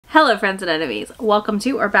Hello friends and enemies, welcome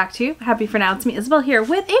to or back to Happy For Now. It's me Isabel here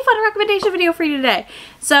with a fun recommendation video for you today.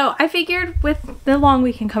 So I figured with the long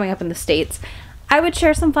weekend coming up in the States, I would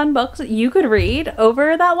share some fun books that you could read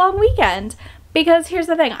over that long weekend. Because here's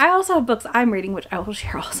the thing, I also have books I'm reading which I will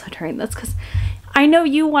share also during this because I know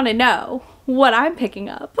you want to know what I'm picking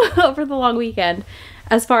up over the long weekend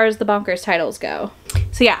as far as the Bonkers titles go.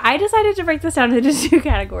 So yeah, I decided to break this down into two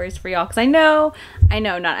categories for y'all because I know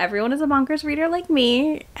not everyone is a Bonkers reader like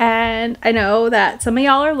me, and I know that some of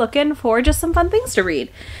y'all are looking for just some fun things to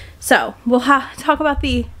read. So we'll talk about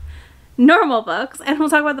the normal books, and we'll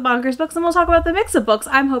talk about the Bonkers books, and we'll talk about the mix of books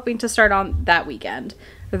I'm hoping to start on that weekend.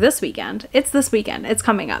 Or this weekend. It's this weekend. It's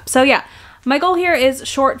coming up. So yeah, my goal here is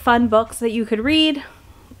short, fun books that you could read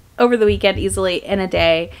over the weekend easily in a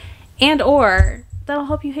day, and or that'll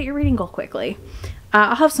help you hit your reading goal quickly.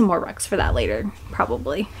 I'll have some more recs for that later,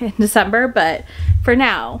 probably in December, but for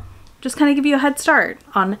now, just kind of give you a head start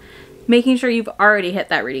on making sure you've already hit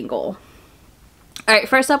that reading goal. Alright,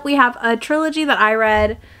 first up we have a trilogy that I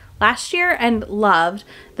read last year and loved,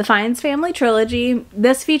 the Fiennes Family Trilogy.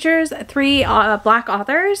 This features 3 Black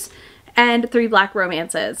authors and 3 Black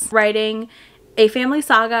romances writing a family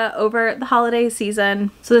saga over the holiday season.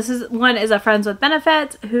 So one is a friends with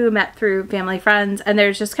benefits who met through family friends, and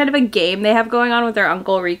there's just kind of a game they have going on with their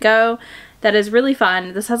uncle Rico that is really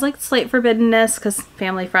fun. This has like slight forbiddenness because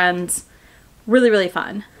family friends, really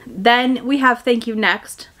fun. Then we have Thank You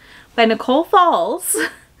Next by Nicole Falls,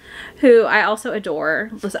 who I also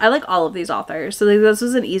adore. Listen, I like all of these authors, so this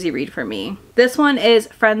was an easy read for me. This one is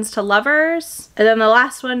Friends to Lovers, and then the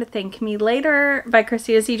last one, Thank Me Later by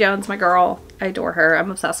Christina C. Jones, my girl. I adore her.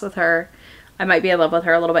 I'm obsessed with her. I might be in love with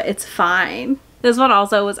her a little bit. It's fine. This one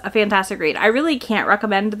also was a fantastic read. I really can't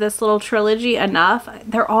recommend this little trilogy enough.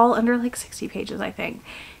 They're all under like 60 pages, I think.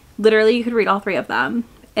 Literally, you could read all 3 of them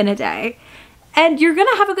in a day. And you're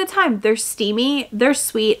gonna have a good time. They're steamy, they're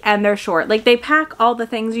sweet, and they're short. Like, they pack all the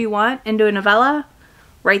things you want into a novella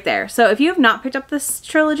right there. So if you have not picked up this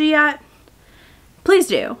trilogy yet, please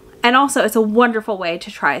do. And also, it's a wonderful way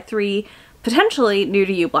to try 3 potentially new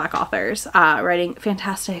to you Black authors writing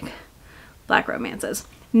fantastic Black romances.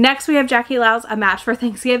 Next, we have Jackie Lau's A Match for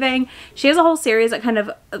Thanksgiving. She has a whole series that kind of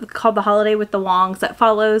called The Holiday with the Wongs that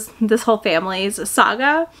follows this whole family's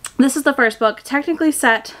saga. This is the first book, technically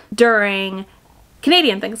set during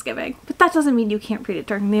Canadian Thanksgiving, but that doesn't mean you can't read it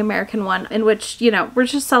during the American one, in which, you know, we're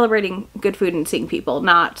just celebrating good food and seeing people,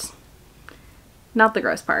 not the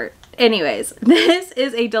gross part. Anyways, this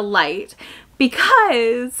is a delight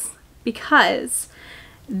because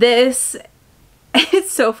this,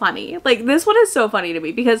 it's so funny. Like, this one is so funny to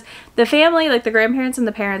me because the family, like the grandparents and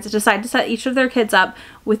the parents, decide to set each of their kids up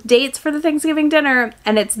with dates for the Thanksgiving dinner,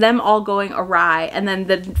 and it's them all going awry, and then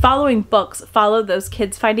the following books follow those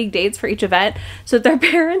kids finding dates for each event so that their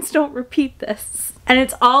parents don't repeat this. And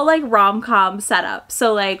it's all like rom-com setup.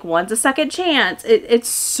 So like One's a Second Chance. It's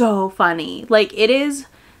so funny. Like, it is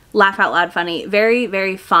laugh out loud funny.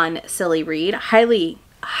 Very fun, silly read. Highly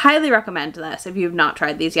recommend this if you've not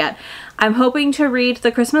tried these yet. I'm hoping to read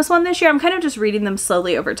the Christmas one this year. I'm kind of just reading them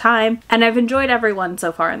slowly over time, and I've enjoyed every one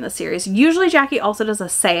so far in this series. Usually Jackie also does a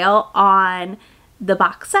sale on the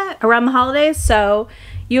box set around the holidays, so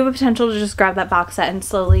you have a potential to just grab that box set and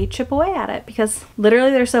slowly chip away at it because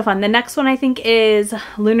literally they're so fun. The next one I think is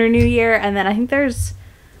Lunar New Year, and then I think there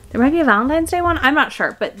might be a Valentine's Day one. I'm not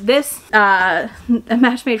sure, but this A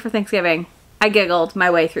Match Made for Thanksgiving, I giggled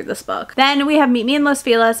my way through this book. Then we have Meet Me in Los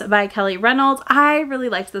Feliz by Kelly Reynolds. I really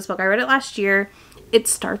liked this book. I read it last year. It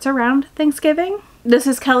starts around Thanksgiving. This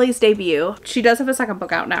is Kelly's debut. She does have a second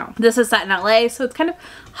book out now. This is set in LA, so it's kind of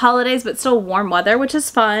holidays but still warm weather, which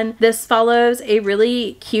is fun. This follows a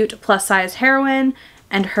really cute plus-sized heroine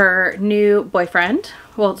and her new boyfriend.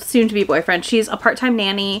 Well, soon to be boyfriend. She's a part-time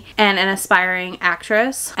nanny and an aspiring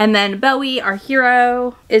actress. And then Bowie, our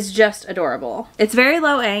hero, is just adorable. It's very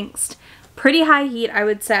low angst. Pretty high heat, I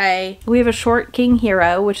would say. We have a short king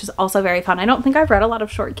hero, which is also very fun. I don't think I've read a lot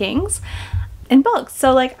of short kings in books,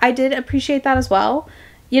 so like I did appreciate that as well,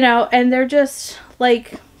 you know. And they're just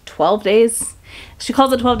like 12 days. She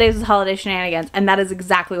calls it 12 days of holiday shenanigans, and that is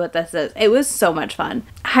exactly what this is. It was so much fun.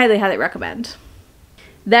 Highly recommend.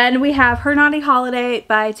 Then we have Her Naughty Holiday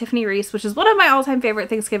by Tiffany Reese, which is one of my all-time favorite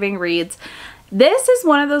Thanksgiving reads. This is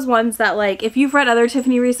one of those ones that, like, if you've read other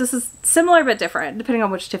Tiffany Reese, this is similar but different, depending on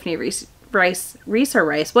which Tiffany Reese,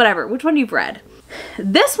 whatever, which one you've read.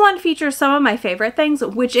 This one features some of my favorite things,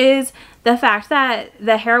 which is the fact that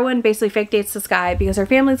the heroine basically fake dates this guy because her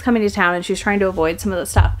family's coming to town and she's trying to avoid some of the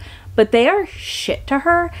stuff. But they are shit to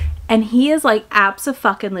her, and he is like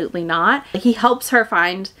abso-fucking-lutely not. He helps her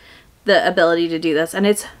find the ability to do this, and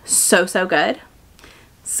it's so good.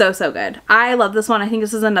 So, so good. I love this one. I think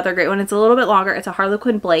this is another great one. It's a little bit longer. It's a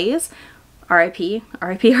Harlequin Blaze. R.I.P.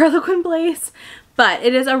 R.I.P. Harlequin Blaze. But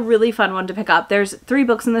it is a really fun one to pick up. There's 3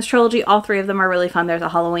 books in this trilogy. All 3 of them are really fun. There's a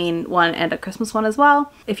Halloween one and a Christmas one as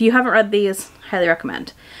well. If you haven't read these, highly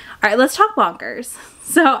recommend. All right, let's talk bonkers.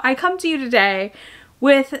 So I come to you today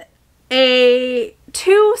with 2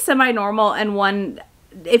 semi-normal and 1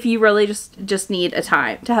 if you really just need a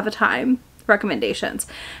time to have a time recommendations.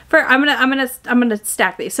 I'm gonna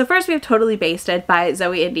stack these. So first we have Totally Basted by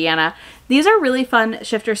Zoe Indiana. These are really fun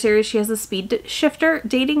shifter series. She has a speed shifter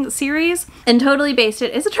dating series, and Totally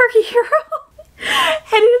Basted is a turkey hero.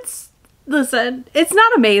 And listen, it's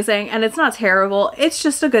not amazing and it's not terrible. It's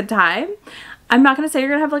just a good time. I'm not going to say you're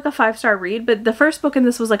going to have like a 5-star read, but the first book in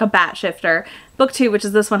this was like a bat shifter. Book 2, which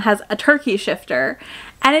is this one, has a turkey shifter.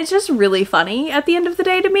 And it's just really funny at the end of the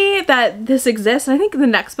day to me that this exists. And I think the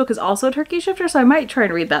next book is also a turkey shifter, so I might try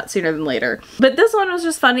and read that sooner than later. But this one was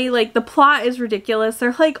just funny. Like, the plot is ridiculous.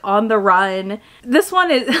 They're like on the run. This one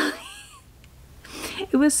is...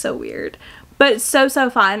 It was so weird. But so, so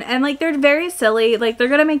fun. And like, they're very silly. Like, they're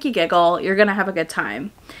going to make you giggle. You're going to have a good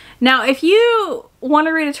time. Now, if you want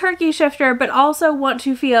to read a turkey shifter, but also want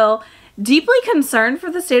to feel deeply concerned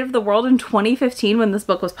for the state of the world in 2015 when this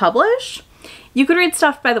book was published, you could read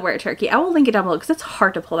Stuffed by the Were Turkey. I will link it down below because it's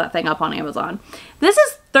hard to pull that thing up on Amazon. This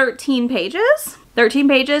is 13 pages. 13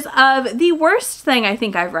 pages of the worst thing I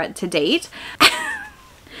think I've read to date.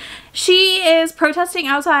 She is protesting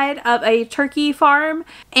outside of a turkey farm,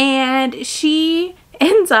 and she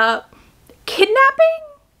ends up kidnapping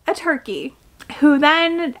a turkey, who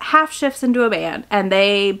then half shifts into a man and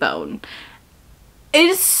they bone. It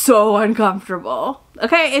is so uncomfortable.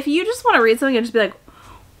 Okay, if you just want to read something and just be like,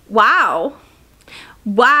 wow,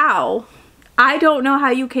 I don't know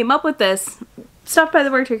how you came up with this. Stuffed by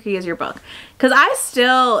the Were Turkey is your book. Because I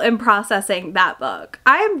still am processing that book.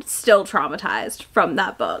 I am still traumatized from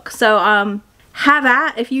that book. So, have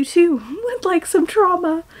at if you too would like some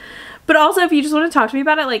trauma. But also, if you just want to talk to me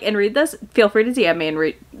about it, like, and read this, feel free to DM me and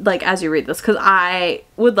read, like, as you read this, because I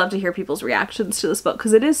would love to hear people's reactions to this book,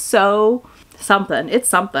 because it is so something. It's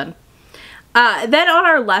something. Then on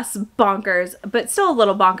our less bonkers, but still a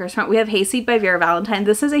little bonkers front, we have Hayseed by Vera Valentine.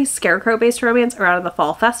 This is a scarecrow-based romance around the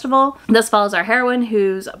fall festival. This follows our heroine,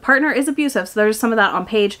 whose partner is abusive, so there's some of that on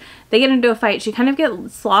page. They get into a fight. She kind of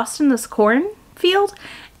gets lost in this cornfield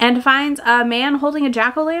and finds a man holding a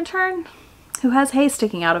jack-o'-lantern who has hay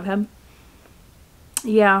sticking out of him.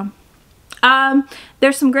 Yeah.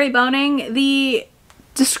 There's some great boning. The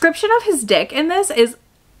description of his dick in this is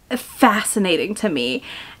fascinating to me,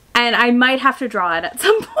 and I might have to draw it at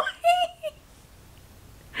some point.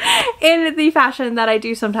 In the fashion that I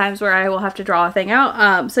do sometimes, where I will have to draw a thing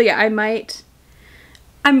out. So yeah, I might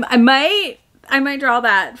draw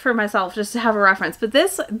that for myself just to have a reference. But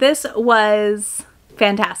this was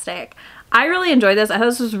fantastic. I really enjoyed this. I thought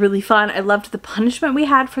this was really fun. I loved the punishment we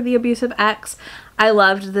had for the abusive ex. I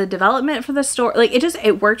loved the development for the story. Like,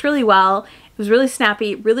 it worked really well. It was really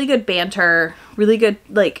snappy, really good banter, really good,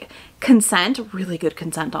 like, consent, really good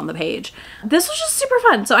consent on the page. This was just super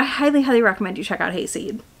fun. So I highly, highly recommend you check out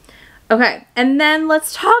Hayseed. Okay, and then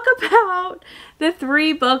let's talk about the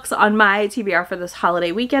 3 books on my TBR for this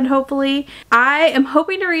holiday weekend, hopefully. I am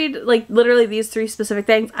hoping to read, like, literally these 3 specific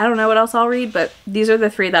things. I don't know what else I'll read, but these are the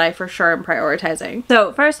 3 that I for sure am prioritizing.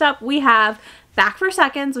 So first up, we have Back for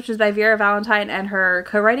Seconds, which is by Vera Valentine and her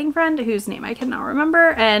co-writing friend, whose name I cannot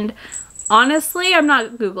remember. And honestly, I'm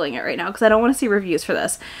not Googling it right now because I don't want to see reviews for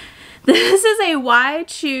this. This is a Why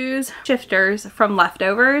Choose Shifters from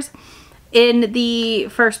Leftovers in the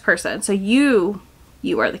first person. So you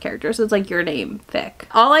are the character, so it's like your name, Vic.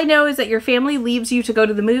 All I know is that your family leaves you to go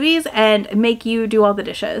to the movies and make you do all the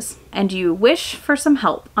dishes. And you wish for some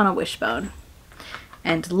help on a wishbone.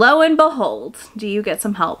 And lo and behold, do you get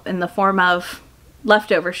some help in the form of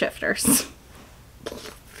leftover shifters.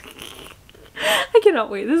 I cannot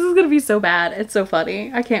wait. This is going to be so bad. It's so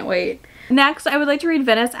funny. I can't wait. Next, I would like to read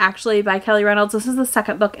Venice, actually, by Kelly Reynolds. This is the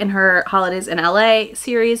second book in her Holidays in LA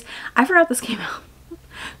series. I forgot this came out.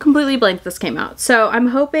 Completely blanked this came out. So I'm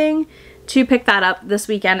hoping to pick that up this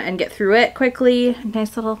weekend and get through it quickly.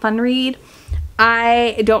 Nice little fun read.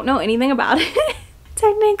 I don't know anything about it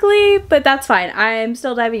technically, but that's fine. I'm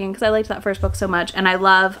still diving in because I liked that first book so much, and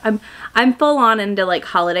I'm full on into like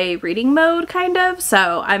holiday reading mode kind of,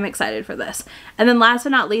 so I'm excited for this. And then last but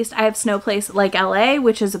not least, I have Snow Place Like LA,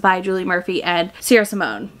 which is by Julie Murphy and Sierra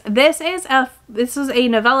Simone. This was a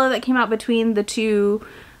novella that came out between the two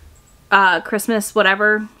Christmas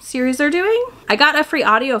whatever series they're doing. I got a free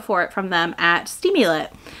audio for it from them at Steamy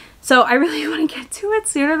Lit. So I really want to get to it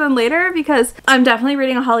sooner than later because I'm definitely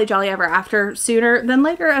reading a Holly Jolly Ever After sooner than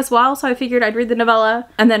later as well. So I figured I'd read the novella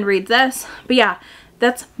and then read this. But yeah,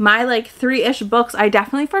 that's my like 3-ish books I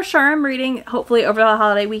definitely for sure am reading. Hopefully over the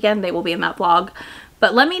holiday weekend they will be in that vlog.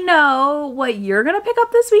 But let me know what you're gonna pick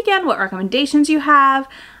up this weekend, what recommendations you have.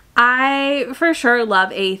 I for sure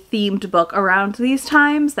love a themed book around these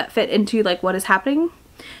times that fit into like what is happening.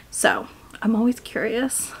 So I'm always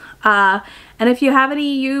curious. And if you have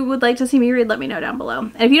any you would like to see me read, let me know down below.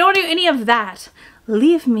 And if you don't want to do any of that,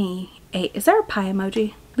 leave me is there a pie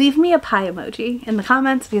emoji? Leave me a pie emoji in the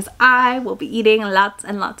comments because I will be eating lots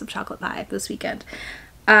and lots of chocolate pie this weekend.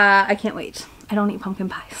 I can't wait. I don't eat pumpkin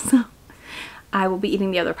pie, so I will be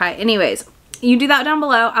eating the other pie. Anyways, you do that down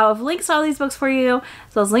below. I'll have links to all these books for you,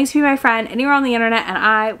 as well as links to Be My Friend anywhere on the internet, and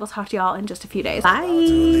I will talk to y'all in just a few days.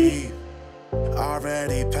 Bye!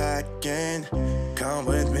 Already packing, come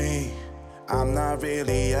with me. I'm not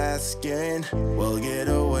really asking. We'll get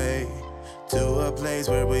away to a place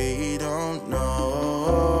where we don't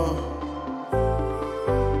know.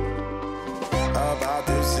 About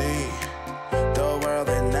to see the world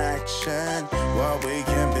in action, what we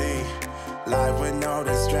can be. Life with no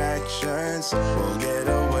distractions. We'll get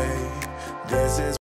away. This is